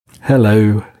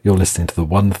Hello, you're listening to the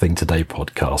One Thing Today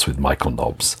podcast with Michael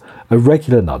Nobbs, a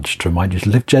regular nudge to remind you to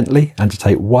live gently and to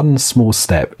take one small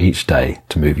step each day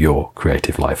to move your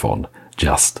creative life on,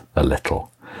 just a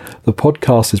little. The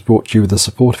podcast is brought to you with the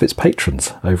support of its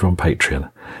patrons over on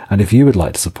Patreon, and if you would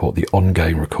like to support the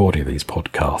ongoing recording of these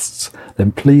podcasts,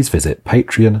 then please visit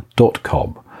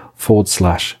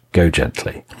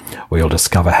patreon.com/GoGently, where you'll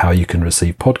discover how you can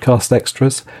receive podcast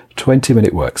extras,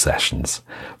 20-minute work sessions,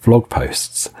 vlog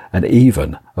posts, and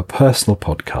even a personal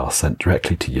podcast sent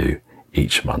directly to you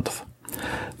each month.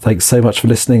 Thanks so much for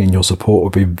listening, and your support will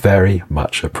be very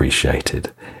much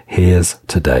appreciated. Here's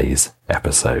today's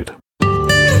episode.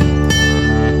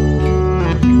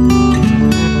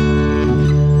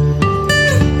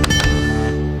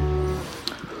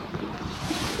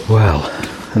 Well,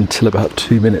 until about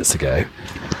 2 minutes ago,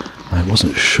 I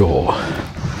wasn't sure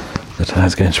that I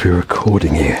was going to be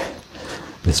recording you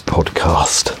this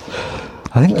podcast.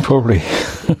 I think there are probably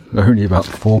only about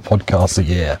 4 podcasts a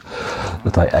year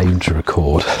that I aim to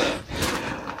record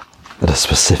at a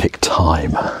specific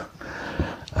time.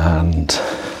 And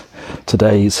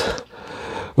today's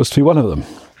was to be one of them.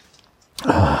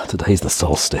 Today's the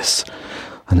solstice,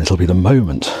 and it'll be the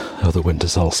moment of the winter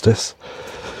solstice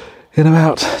in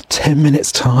about 10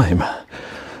 minutes' time.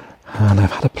 And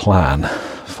I've had a plan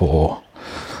for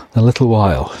a little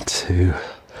while to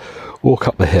walk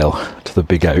up the hill to the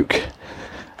big oak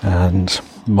and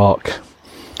mark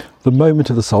the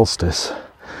moment of the solstice,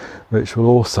 which will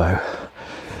also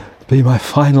be my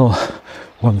final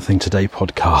One Thing Today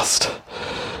podcast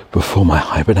before my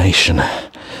hibernation.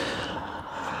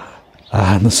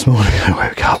 And this morning I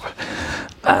woke up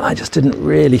and I just didn't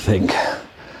really think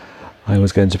I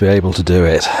was going to be able to do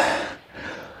it.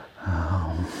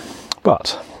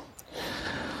 But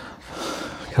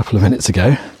a couple of minutes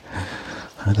ago,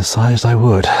 I decided I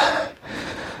would.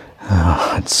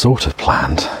 I'd sort of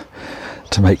planned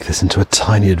to make this into a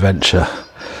tiny adventure.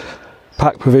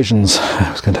 Pack provisions.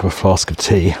 I was going to have a flask of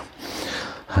tea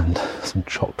and some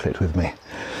chocolate with me.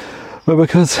 But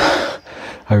because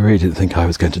I really didn't think I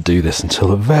was going to do this until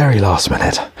the very last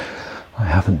minute, I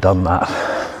haven't done that.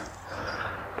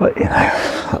 But,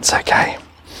 that's okay.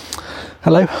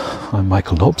 Hello, I'm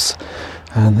Michael Nobbs,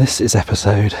 and this is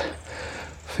episode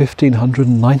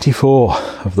 1594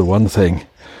 of the One Thing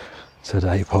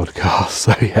Today podcast.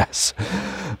 So yes,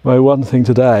 my one thing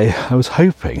today, I was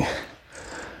hoping it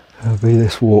would be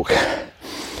this walk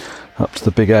up to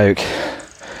the big oak.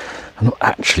 I'm not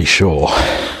actually sure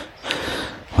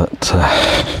that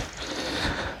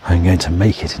I'm going to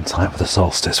make it in time for the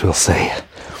solstice, we'll see.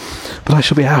 But I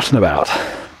shall be out and about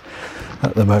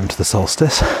at the moment of the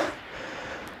solstice.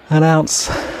 An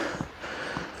ounce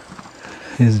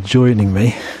is joining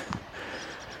me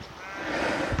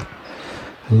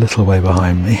a little way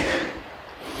behind me.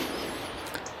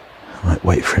 I might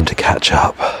wait for him to catch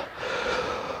up.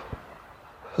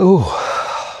 Oh,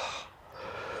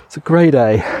 it's a grey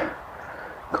day,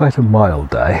 quite a mild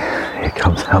day. Here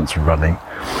comes Ounce running.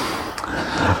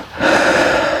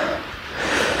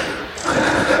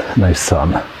 No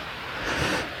sun.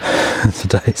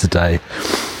 Today's a day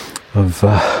of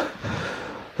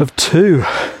 2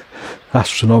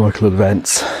 astronomical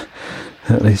events,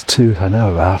 at least 2 I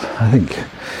know about. I think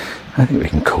we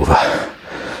can call the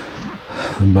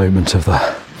moment of the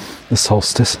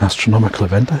solstice an astronomical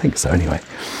event. I think so anyway.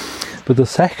 But the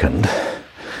second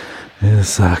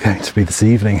is going to be this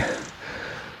evening,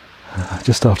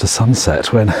 just after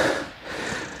sunset, when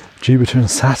Jupiter and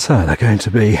Saturn are going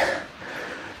to be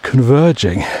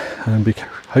converging and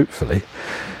hopefully,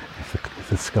 if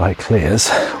the sky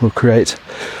clears, will create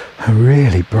a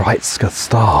really bright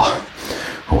star,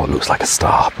 or what looks like a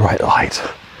star, bright light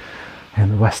in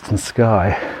the western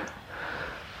sky.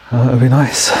 It would be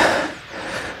nice.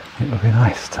 It would be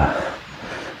nice to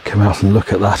come out and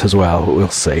look at that as well, but we'll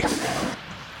see.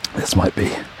 This might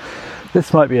be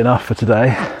enough for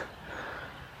today.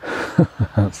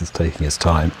 Hans is taking his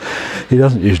time. He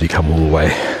doesn't usually come all the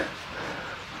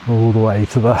way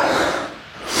to the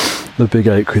big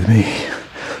oak with me,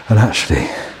 and actually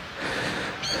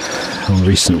on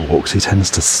recent walks he tends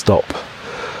to stop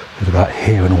at about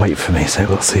here and wait for me, so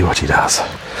we'll see what he does.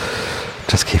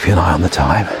 Just keeping an eye on the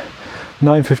time.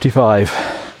 9:55,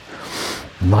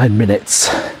 9 minutes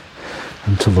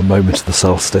until the moment of the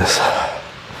solstice.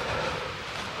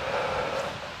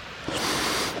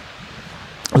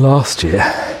 Last year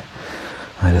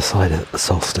I decided that the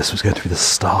solstice was going to be the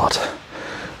start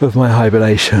of my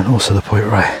hibernation, also the point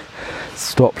where I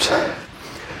stopped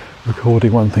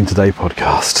recording One Thing Today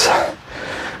podcasts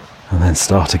and then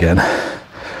start again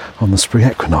on the spring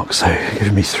equinox, so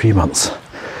giving me 3 months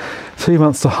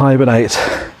to hibernate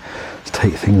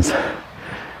take things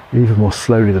even more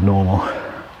slowly than normal.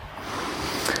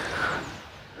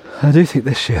 I do think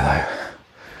this year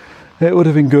though, it would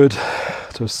have been good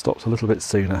to have stopped a little bit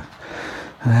sooner.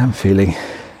 I am feeling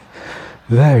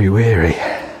very weary.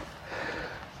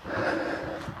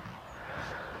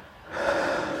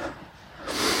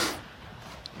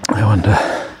 I wonder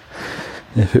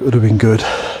if it would have been good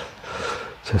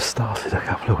to have started a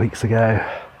couple of weeks ago.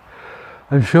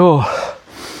 I'm sure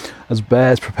as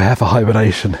bears prepare for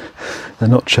hibernation, they're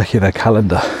not checking their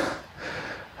calendar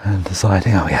and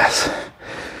deciding, oh yes,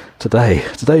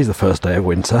 today's the first day of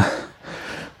winter.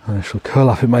 I shall curl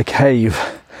up in my cave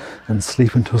and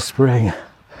sleep until spring.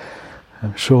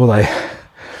 I'm sure they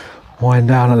wind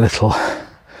down a little,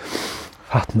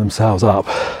 fatten themselves up,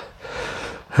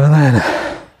 and then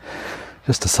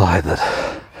just decide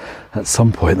that at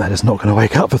some point they're just not going to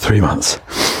wake up for 3 months.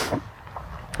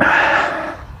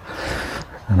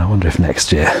 And I wonder if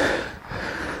next year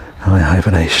my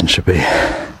hibernation should be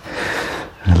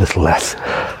a little less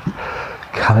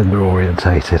calendar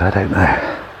orientated. I don't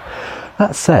know.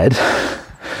 That said,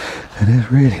 it is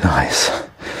really nice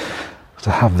to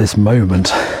have this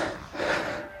moment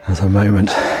as a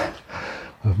moment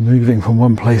of moving from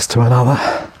one place to another.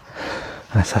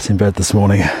 I sat in bed this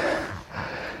morning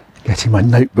getting my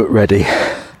notebook ready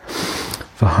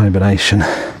for hibernation.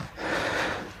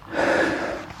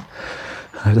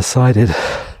 I decided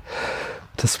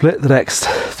to split the next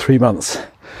 3 months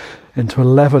into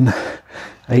 11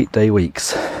 8-day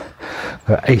weeks.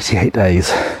 There are 88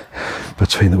 days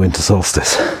between the winter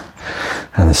solstice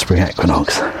and the spring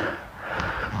equinox.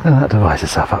 And that divides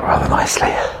itself up rather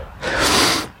nicely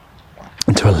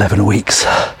into 11 weeks.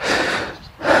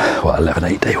 Well, 11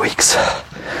 8-day weeks.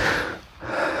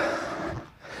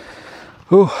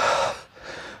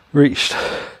 Reached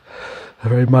a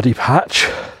very muddy patch.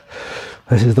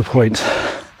 This is the point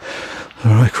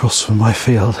where I cross from my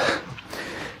field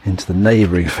into the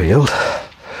neighbouring field.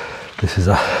 This is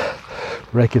a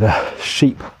regular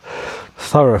sheep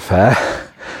thoroughfare,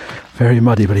 very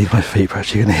muddy beneath my feet.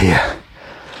 Perhaps you can hear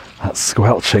that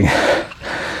squelching.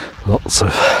 Lots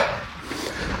of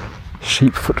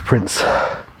sheep footprints,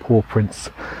 paw prints,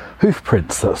 hoof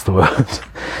prints, that's the word,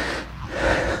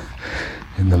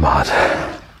 in the mud.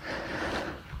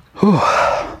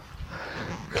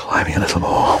 Climbing a little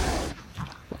more,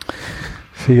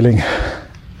 feeling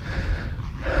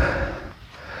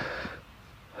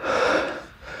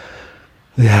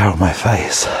the air on my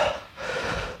face,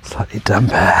 slightly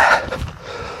damp air.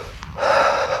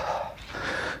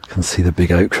 Can see the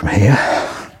big oak from here.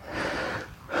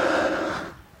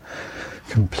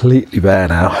 Completely bare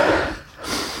now.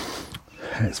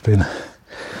 It's been a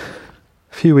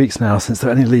few weeks now since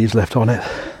there are any leaves left on it.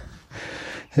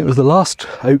 It was the last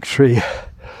oak tree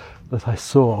that I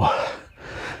saw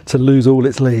to lose all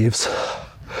its leaves.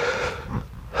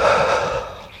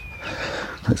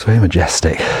 Looks very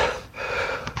majestic,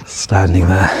 standing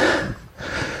there,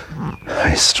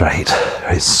 very straight,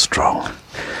 very strong,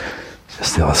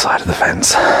 just the other side of the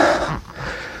fence.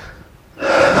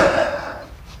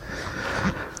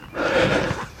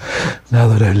 Now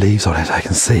there are no leaves on it, I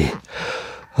can see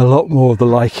a lot more of the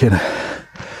lichen,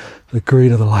 the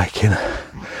green of the lichen,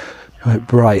 quite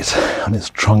bright on its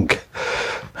trunk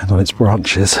and on its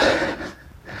branches.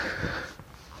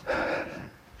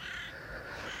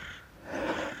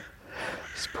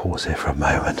 Just pause here for a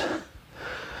moment.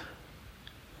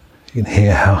 You can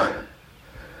hear how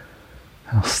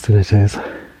still it is.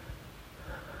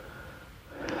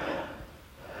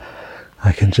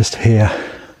 I can just hear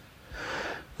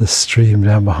the stream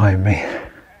down behind me.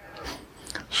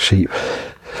 Sheep.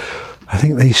 I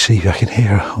think these sheep I can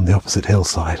hear on the opposite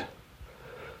hillside.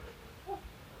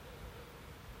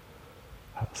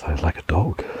 That sounds like a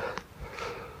dog.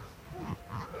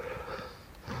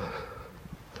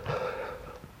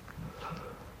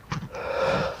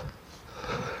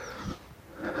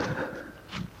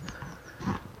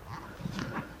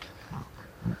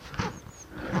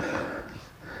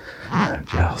 I'm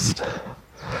just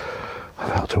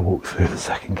about to walk through the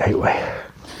second gateway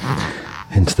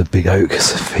into the big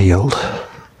oaks field.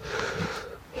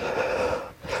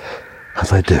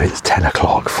 As I do, it's 10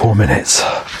 o'clock, 4 minutes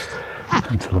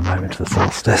until the moment of the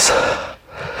solstice.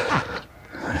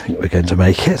 I think we're going to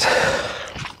make it.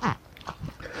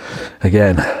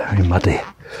 Again, very muddy,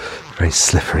 very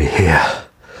slippery here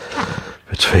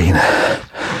between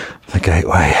the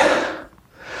gateway.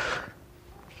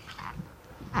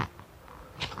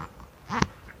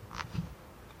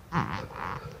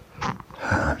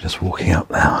 I'm just walking up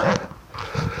now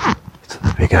to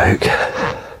the big oak.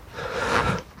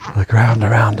 The ground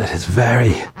around it is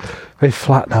very, very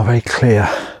flat now, very clear.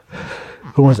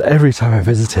 almost every time I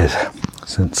visited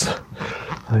since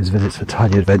those visits for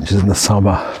Tiny Adventures in the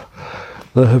summer,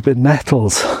 there have been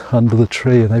nettles under the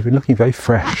tree, and they've been looking very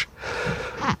fresh,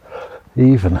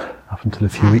 even up until a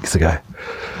few weeks ago.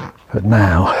 But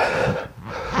now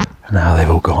they've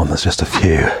all gone. There's just a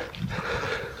few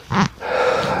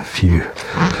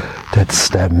dead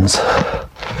stems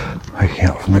poking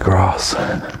up from the grass.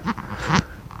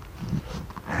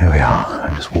 Here we are.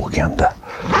 I'm just walking under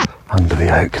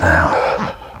the oak now.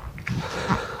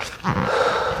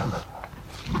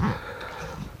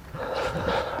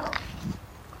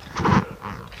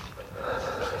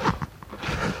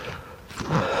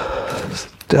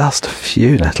 Just a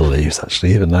few nettle leaves,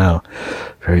 actually, even now.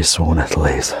 Very small nettle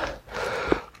leaves.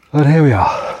 And here we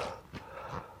are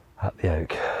at the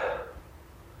oak.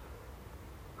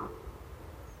 You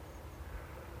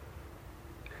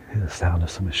hear the sound of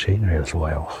some machinery a little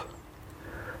way off.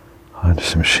 And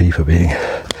some sheep are being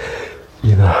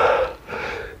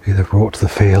either brought to the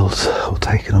fields or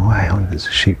taken away. I wonder if it's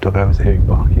a sheepdog I was hearing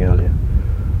barking earlier.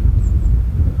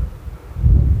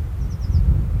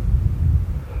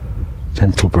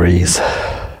 Gentle breeze,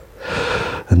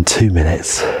 and 2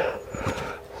 minutes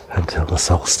until the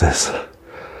solstice.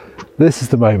 This is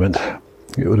the moment.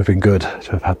 It would have been good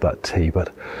to have had that tea,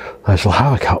 but I shall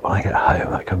have a cup when I get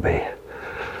home. That can be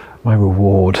my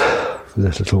reward for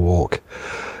this little walk.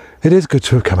 It is good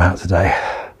to have come out today,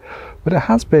 but it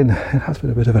has been a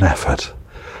bit of an effort.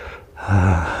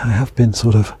 I have been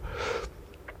sort of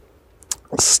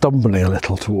stumbling a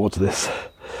little towards this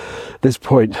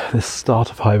point, this start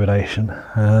of hibernation,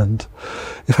 and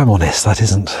if I'm honest, that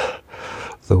isn't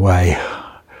the way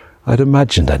I'd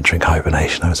imagined entering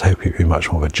hibernation. I was hoping it would be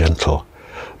much more of a gentle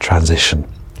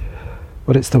transition,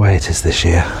 but it's the way it is this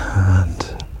year,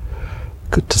 and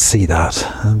good to see that,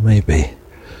 and maybe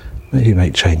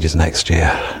make changes next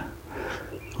year.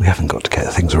 We haven't got to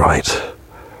get things right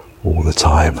all the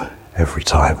time, every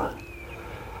time,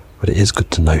 but it is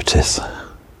good to notice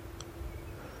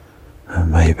and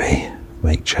maybe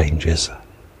make changes.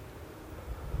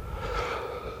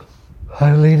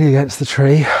 I'm leaning against the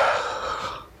tree.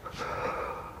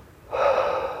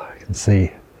 I can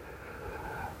see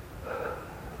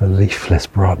the leafless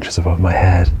branches above my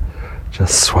head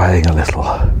just swaying a little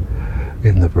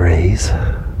in the breeze.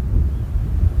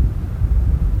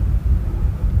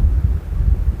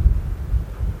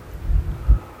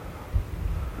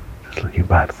 Just looking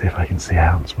back to see if I can see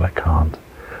Ounce, but I can't.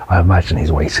 I imagine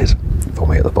he's waited for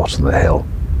me at the bottom of the hill.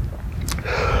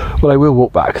 But I will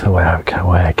walk back the way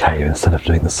I came instead of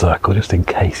doing the circle, just in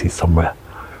case he's somewhere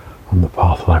on the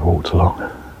path that I walked along.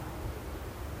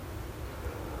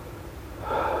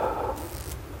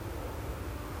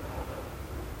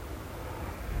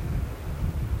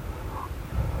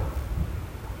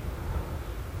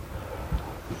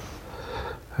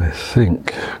 I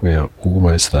think we are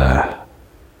almost there.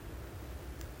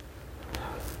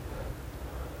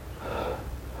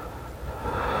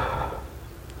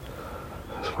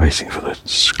 Waiting for the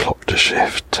clock to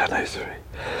shift. 10:03.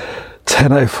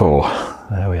 10:04.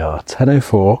 There we are.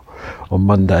 10:04 on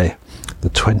Monday, the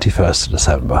 21st of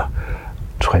December,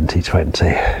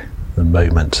 2020. The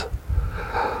moment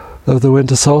of the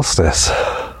winter solstice.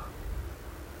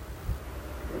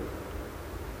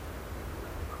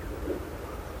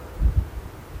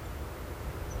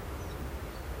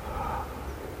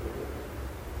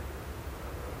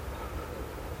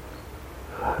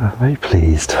 I'm very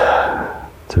pleased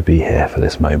to be here for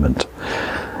this moment.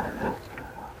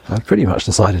 I pretty much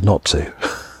decided not to.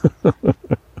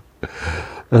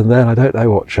 And then I don't know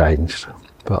what changed,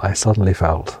 but I suddenly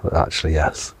felt that actually,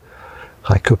 yes,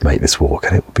 I could make this walk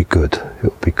and it would be good. It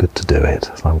would be good to do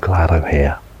it. So I'm glad I'm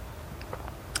here.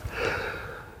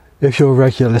 If you're a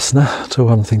regular listener to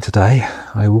One Thing Today,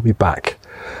 I will be back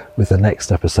with the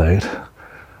next episode.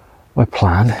 My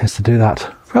plan is to do that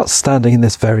without standing in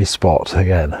this very spot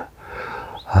again.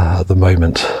 At the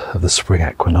moment of the spring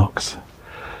equinox.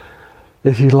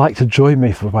 If you'd like to join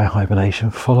me for my hibernation,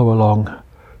 follow along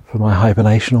for my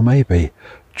hibernation, or maybe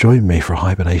join me for a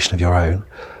hibernation of your own,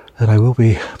 then I will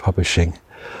be publishing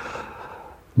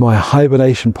my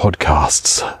hibernation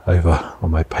podcasts over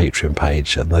on my Patreon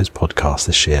page, and those podcasts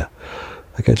this year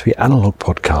are going to be analogue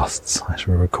podcasts. I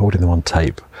shall be recording them on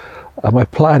tape, and my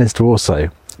plan is to also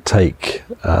take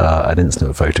an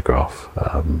instant photograph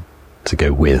to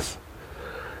go with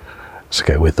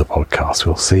the podcast.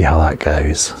 We'll see how that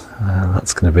goes.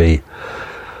 That's going to be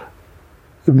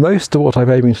most of what I'm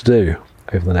aiming to do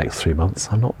over the next 3 months.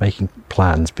 I'm not making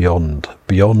plans beyond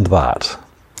that.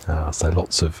 So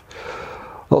lots of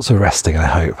resting, I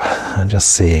hope, and just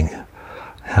seeing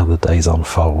how the days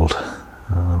unfold.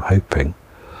 I'm hoping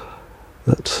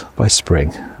that by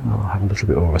spring I'll have a little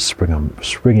bit more of a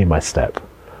spring in my step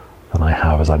than I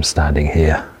have as I'm standing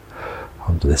here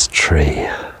under this tree.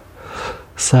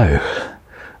 So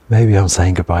maybe I'm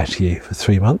saying goodbye to you for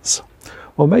 3 months,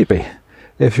 or maybe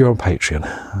if you're on Patreon,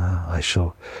 I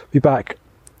shall be back.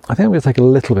 I think I'm going to take a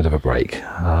little bit of a break,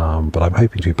 but I'm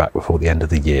hoping to be back before the end of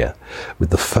the year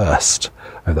with the first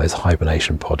of those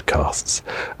hibernation podcasts.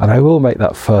 And I will make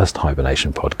that first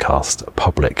hibernation podcast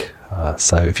public.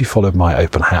 So if you follow my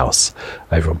open house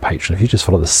over on Patreon, if you just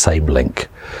follow the same link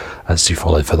as you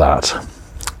followed for that,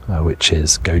 which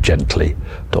is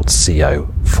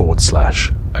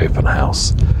gogently.co/open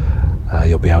house,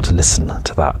 you'll be able to listen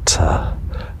to that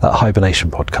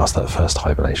hibernation podcast, that first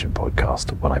hibernation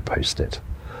podcast, when I post it.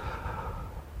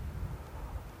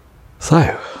 So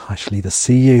I shall either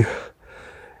see you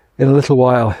in a little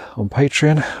while on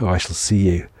Patreon, or I shall see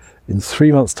you in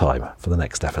 3 months' time for the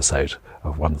next episode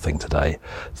of One Thing Today.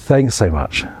 Thanks so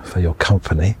much for your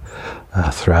company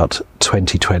throughout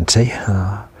 2020.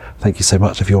 Thank you so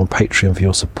much if you're on Patreon for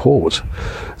your support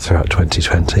throughout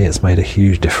 2020. It's made a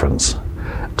huge difference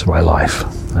to my life,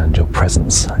 and your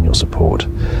presence and your support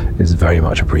is very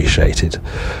much appreciated.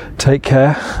 Take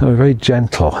care. Have a very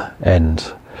gentle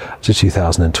end to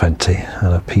 2020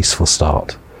 and a peaceful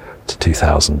start to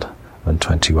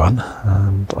 2021,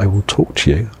 and I will talk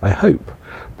to you, I hope,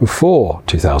 before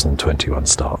 2021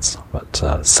 starts, but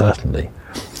certainly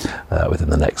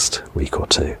within the next week or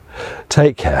two.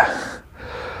 Take care.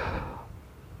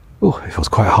 Oh, it feels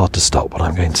quite hard to stop, but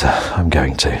I'm going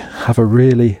to have a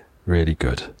really, really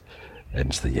good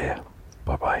end to the year.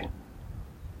 Bye bye.